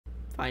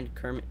find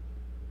Kermit.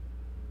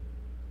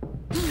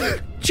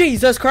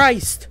 Jesus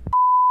Christ!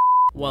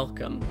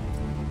 Welcome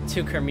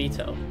to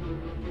Kermito.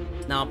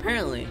 Now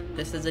apparently,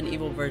 this is an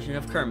evil version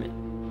of Kermit.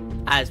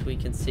 As we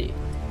can see.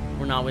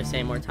 We're not wasting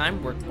any more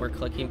time. We're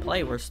clicking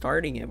play. We're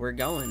starting it. We're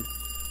going.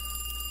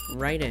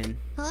 Right in.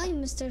 Hi,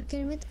 Mr.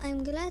 Kermit.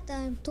 I'm glad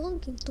I'm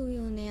talking to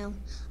you now.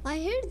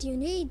 I heard you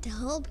need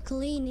help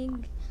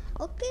cleaning.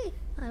 Okay,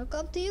 I'll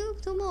come to you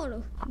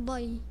tomorrow.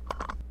 Bye.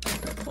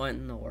 What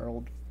in the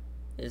world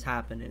is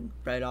happening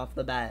right off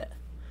the bat?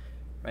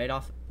 Right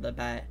off the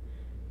bat.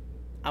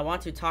 I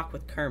want to talk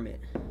with Kermit.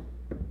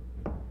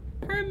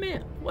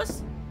 Kermit,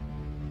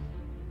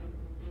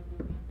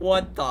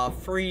 what the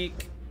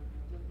freak?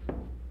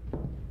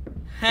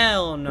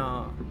 Hell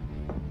no.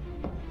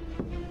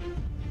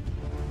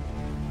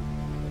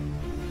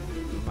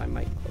 My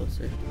mic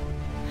closer.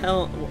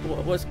 Hell,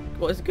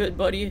 what's good,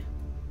 buddy?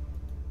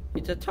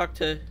 Need to talk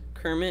to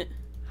Kermit.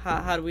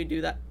 How do we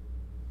do that?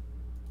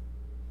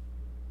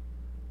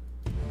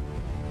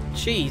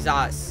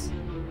 Jesus.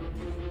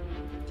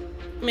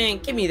 Man,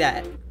 give me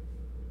that.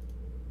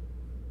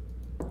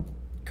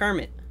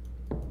 Kermit.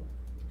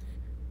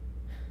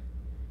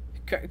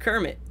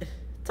 Kermit,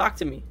 talk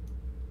to me.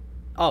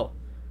 Oh,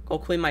 go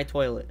clean my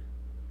toilet.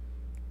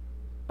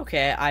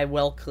 Okay, I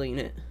will clean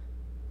it.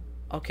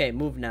 Okay,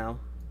 move now.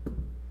 I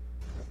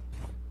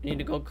need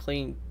to go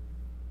clean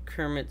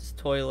Kermit's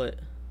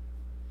toilet.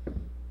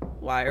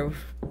 Why are we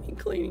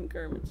cleaning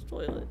Kermit's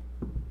toilet?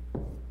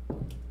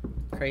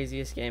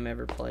 Craziest game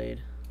ever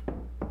played.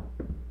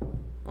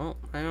 Well,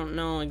 I don't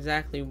know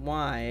exactly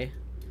why,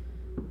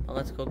 but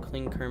let's go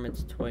clean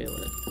Kermit's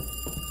toilet.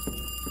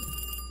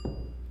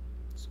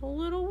 It's a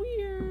little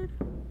weird.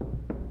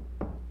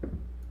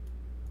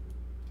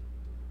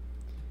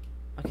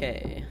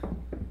 Okay.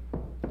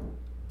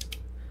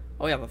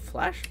 Oh, we have a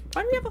flash?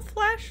 Why do we have a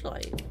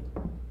flashlight?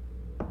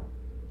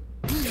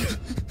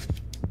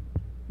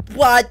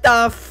 What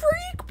the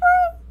freak, bro?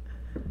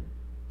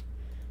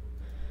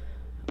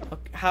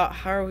 Okay, how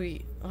are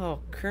we? Oh,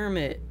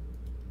 Kermit.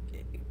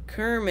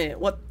 Kermit,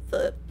 what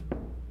the?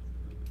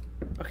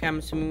 Okay, I'm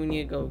assuming we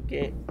need to go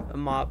get a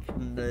mop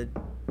from the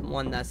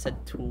one that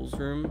said tools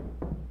room.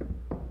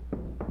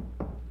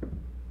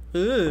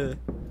 Ugh.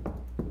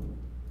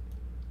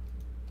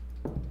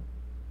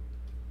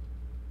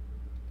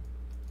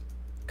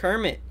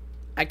 Kermit,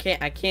 I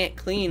can't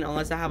clean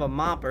unless I have a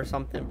mop or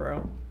something,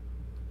 bro.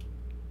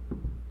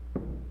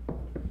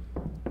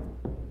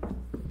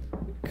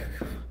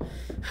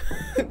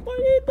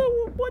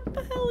 What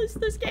the hell is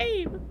this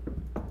game?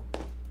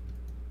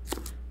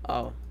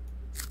 Oh.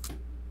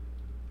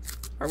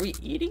 Are we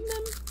eating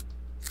them?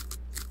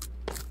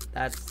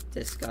 That's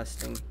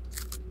disgusting.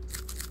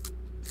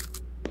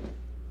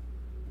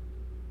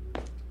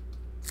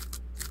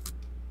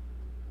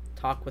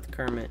 Talk with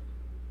Kermit.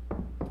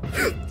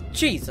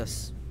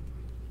 Jesus.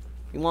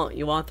 You want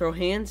to throw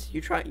hands?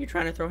 You trying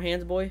to throw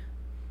hands, boy?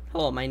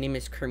 Hello, my name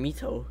is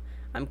Kermito.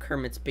 I'm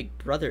Kermit's big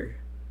brother.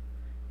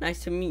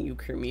 Nice to meet you,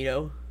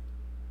 Kermito.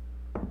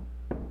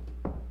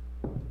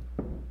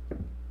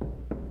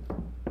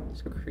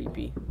 It's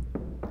creepy.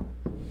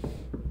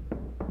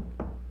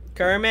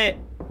 Kermit!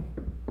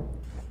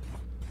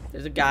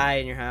 There's a guy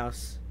in your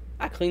house.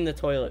 I cleaned the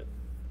toilet.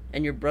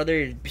 And your brother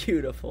is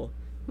beautiful.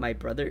 My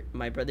brother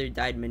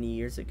died many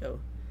years ago.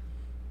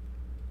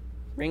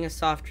 Bring a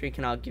soft drink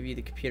and I'll give you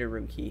the computer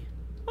room key.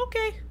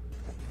 Okay.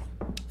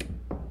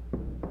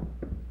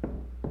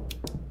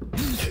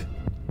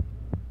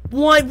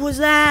 What was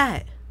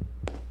that?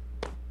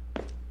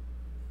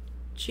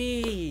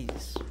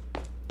 Jeez.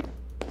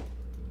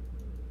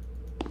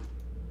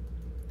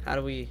 How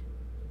do we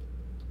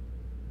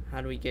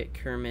get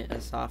Kermit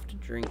a soft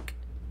drink?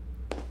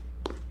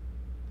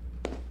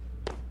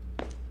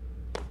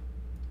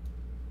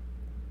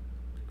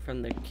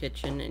 From the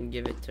kitchen and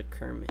give it to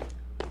Kermit.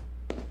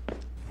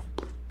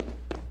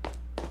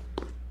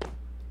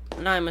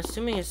 Now I'm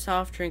assuming a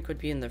soft drink would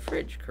be in the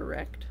fridge,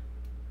 correct?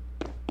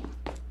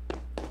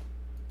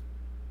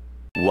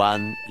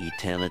 One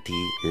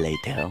eternity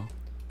later.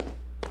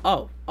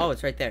 Oh,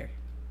 it's right there.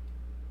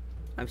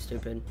 I'm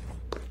stupid.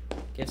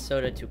 Give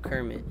soda to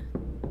Kermit.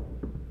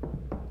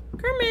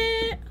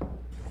 Kermit!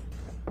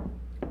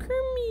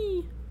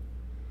 Kermit!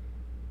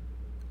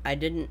 I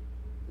didn't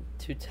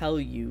to tell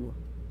you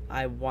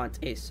I want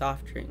a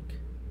soft drink.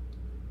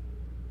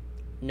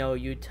 No,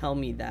 you tell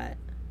me that.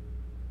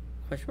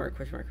 Question mark,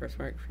 question mark, question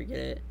mark, forget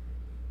it.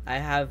 I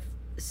have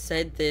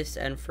said this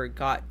and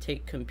forgot.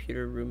 Take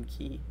computer room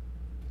key.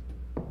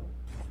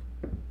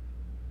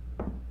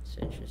 It's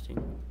interesting.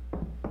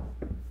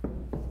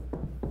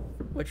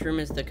 Which room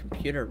is the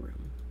computer room?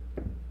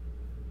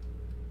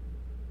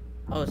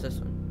 Oh, it's this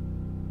one.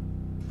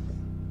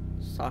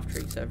 Soft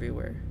drinks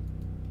everywhere.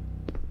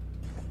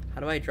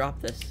 How do I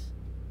drop this?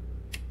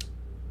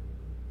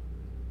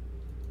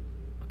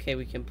 Okay,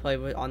 we can play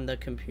on the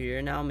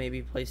computer now.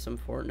 Maybe play some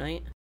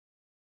Fortnite.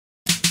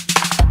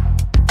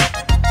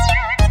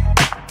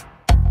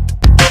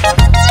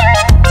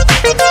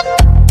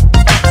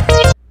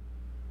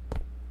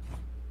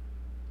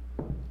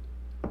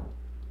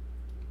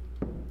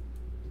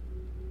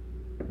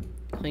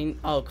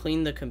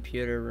 Clean the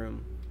computer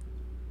room.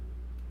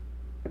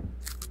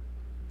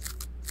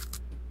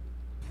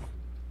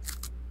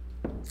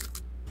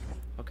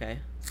 Okay.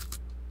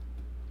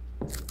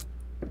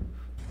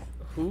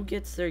 Who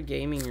gets their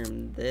gaming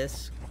room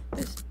this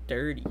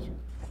dirty?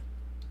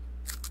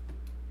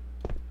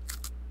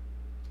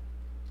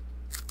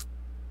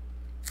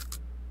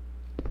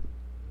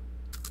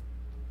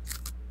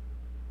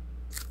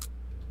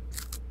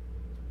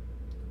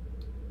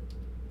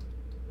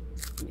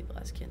 Give me the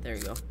last can. There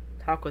you go.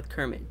 Talk with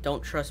Kermit.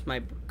 Don't trust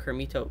my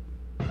Kermito.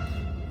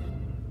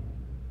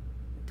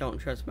 Don't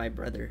trust my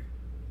brother.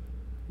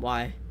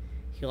 Why?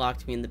 He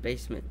locked me in the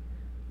basement.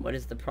 What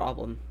is the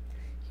problem?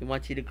 He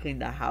wants you to clean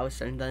the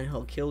house and then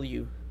he'll kill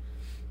you.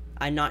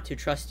 I'm not to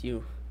trust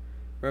you.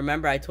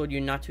 Remember, I told you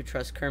not to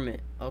trust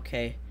Kermit.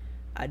 Okay.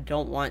 I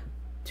don't want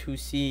to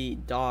see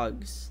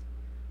dogs.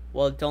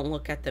 Well, don't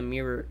look at the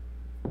mirror.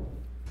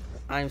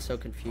 I'm so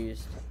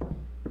confused.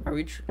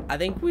 I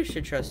think we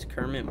should trust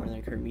Kermit more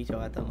than Kermito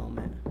at the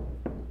moment.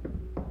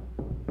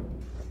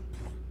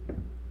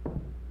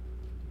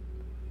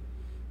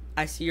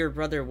 I see your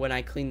brother when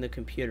I clean the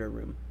computer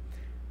room.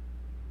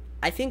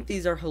 I think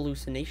these are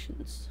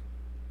hallucinations.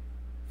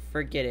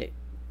 Forget it.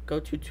 Go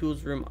to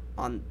Tool's room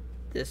on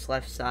this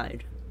left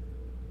side.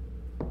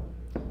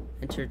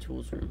 Enter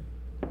Tool's room.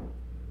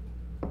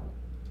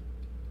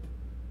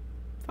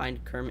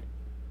 Find Kermit.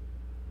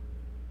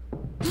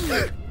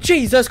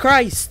 Jesus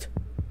Christ!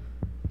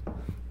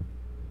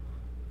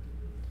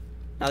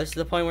 Now this is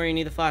the point where you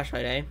need the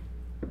flashlight, eh?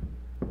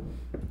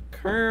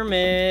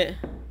 Kermit.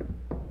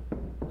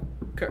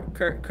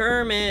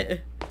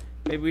 Kermit.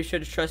 Maybe we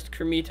should trust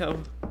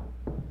Kermito.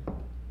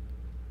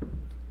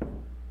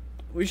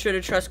 We should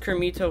have trusted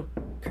Kermito.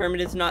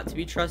 Kermit is not to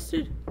be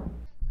trusted.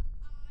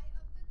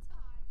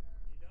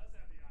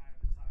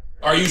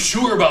 Are you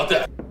sure about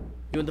that?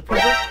 You want the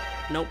pooper?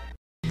 Nope.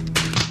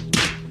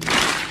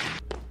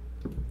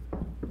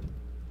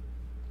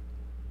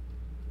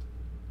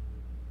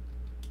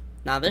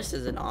 Now this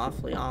is an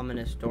awfully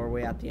ominous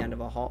doorway at the end of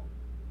a hall.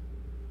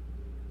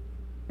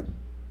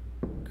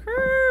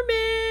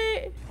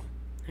 Kermit!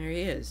 There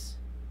he is.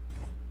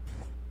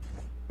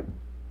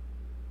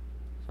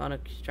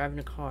 He's driving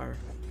a car.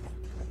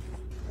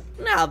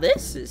 Now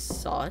this is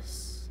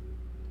sus.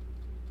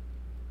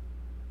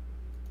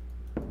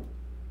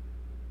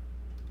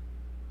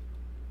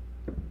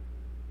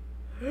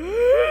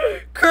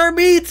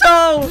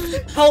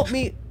 Kermito! Help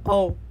me!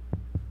 Oh.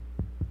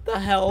 The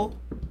hell?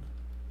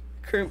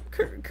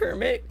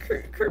 Kermit?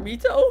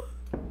 Kermito?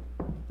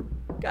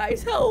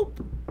 Guys, help!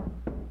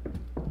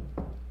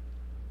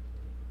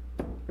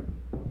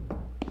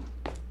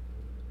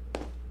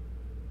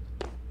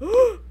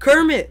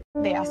 Kermit!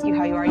 They ask you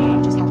how you are,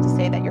 you just have to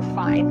say that you're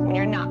fine when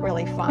you're not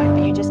really fine,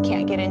 but you just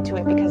can't get into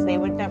it because they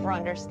would never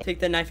understand. Take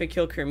the knife and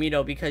kill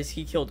Kermito because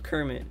he killed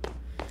Kermit.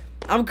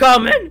 I'm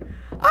coming!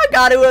 I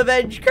gotta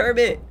avenge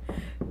Kermit!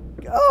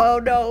 Oh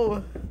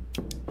no!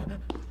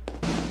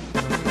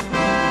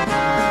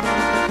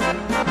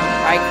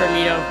 Alright,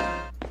 Kermito.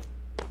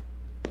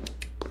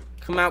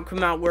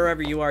 Come out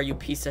wherever you are, you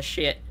piece of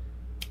shit.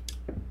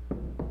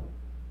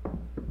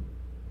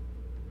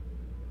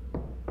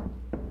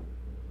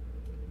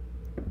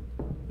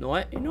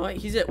 You know what?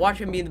 He's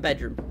watching me in the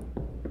bedroom.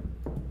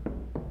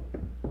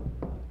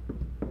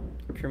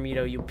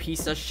 Kermito, you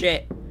piece of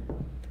shit.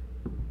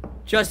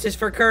 Justice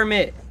for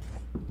Kermit.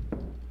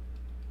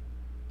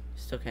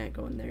 Still can't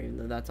go in there, even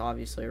though that's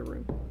obviously a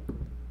room.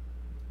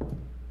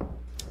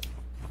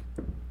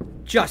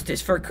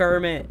 Justice for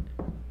Kermit.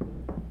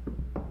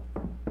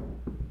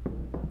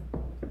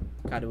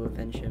 Gotta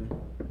avenge him.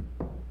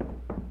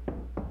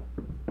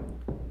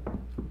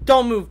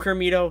 Don't move,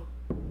 Kermito.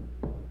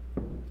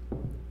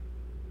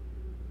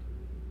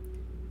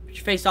 Put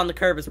your face on the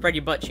curb and spread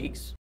your butt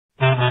cheeks.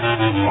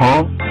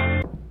 Huh?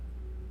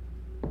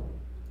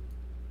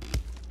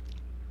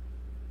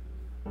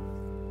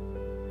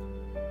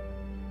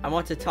 I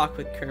want to talk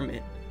with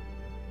Kermit.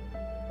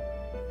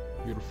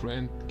 Your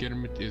friend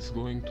Kermit is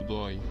going to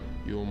die.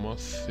 You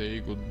must say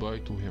goodbye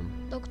to him.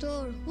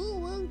 Doctor, who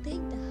will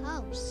take the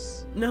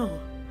house? No.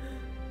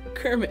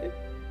 Kermit.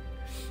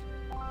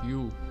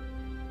 You.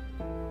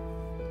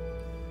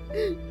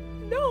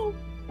 No.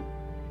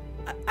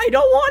 I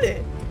don't want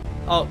it.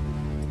 Oh.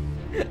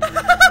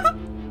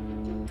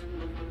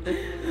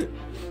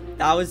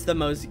 That was the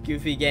most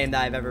goofy game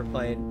that I've ever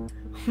played.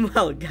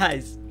 Well,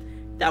 guys,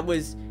 that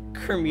was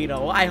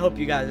Kermito. I hope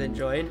you guys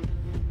enjoyed.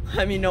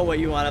 Let me know what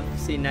you want to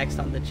see next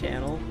on the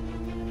channel.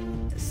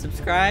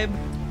 Subscribe,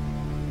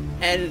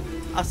 and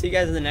I'll see you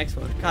guys in the next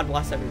one. God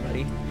bless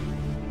everybody.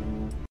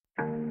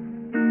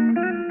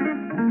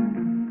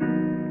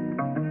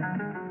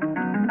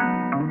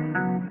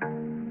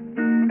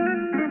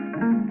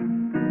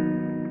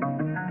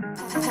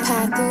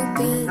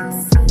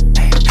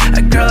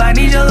 Girl, I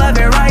need your love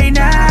right